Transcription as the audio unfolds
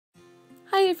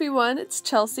Hey everyone, it's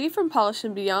Chelsea from Polish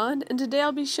and Beyond, and today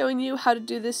I'll be showing you how to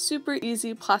do this super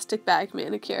easy plastic bag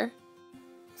manicure.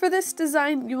 For this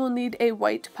design, you will need a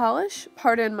white polish,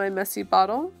 pardon my messy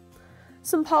bottle,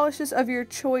 some polishes of your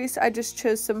choice. I just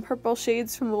chose some purple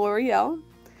shades from L'Oreal,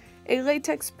 a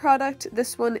latex product.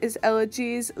 This one is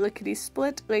L.G's Lickety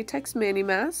Split Latex Mani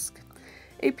Mask,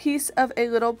 a piece of a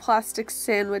little plastic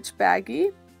sandwich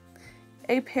baggie,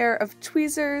 a pair of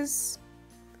tweezers,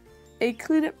 a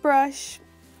cleanup brush,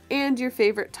 and your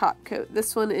favorite top coat.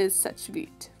 This one is Seche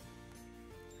Vite.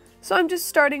 So I'm just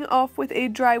starting off with a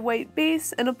dry white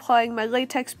base and applying my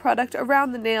latex product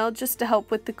around the nail just to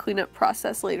help with the cleanup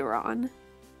process later on.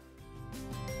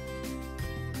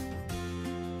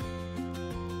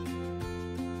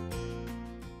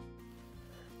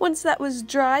 Once that was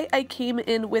dry, I came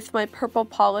in with my purple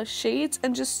polish shades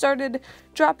and just started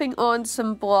dropping on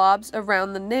some blobs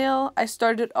around the nail. I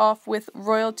started off with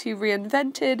Royalty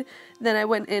Reinvented, then I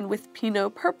went in with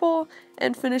Pinot Purple,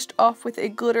 and finished off with a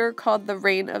glitter called the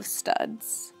Rain of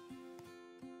Studs.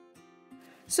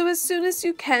 So as soon as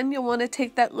you can, you'll want to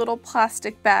take that little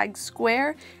plastic bag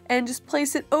square and just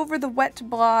place it over the wet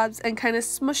blobs and kind of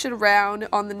smush it around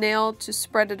on the nail to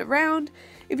spread it around.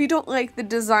 If you don't like the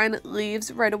design it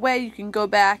leaves right away, you can go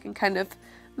back and kind of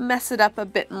mess it up a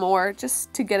bit more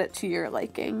just to get it to your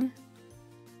liking.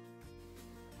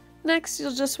 Next,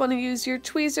 you'll just want to use your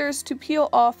tweezers to peel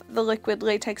off the liquid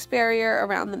latex barrier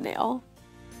around the nail.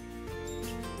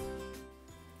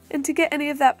 And to get any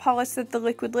of that polish that the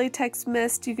liquid latex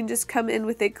missed, you can just come in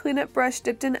with a cleanup brush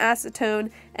dipped in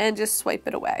acetone and just swipe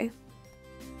it away.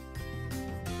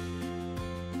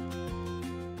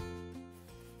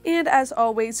 And as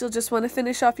always, you'll just want to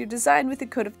finish off your design with a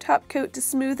coat of top coat to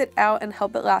smooth it out and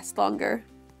help it last longer.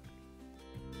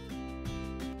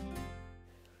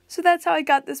 So that's how I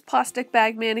got this plastic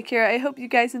bag manicure. I hope you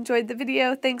guys enjoyed the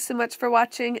video. Thanks so much for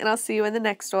watching, and I'll see you in the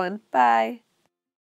next one. Bye!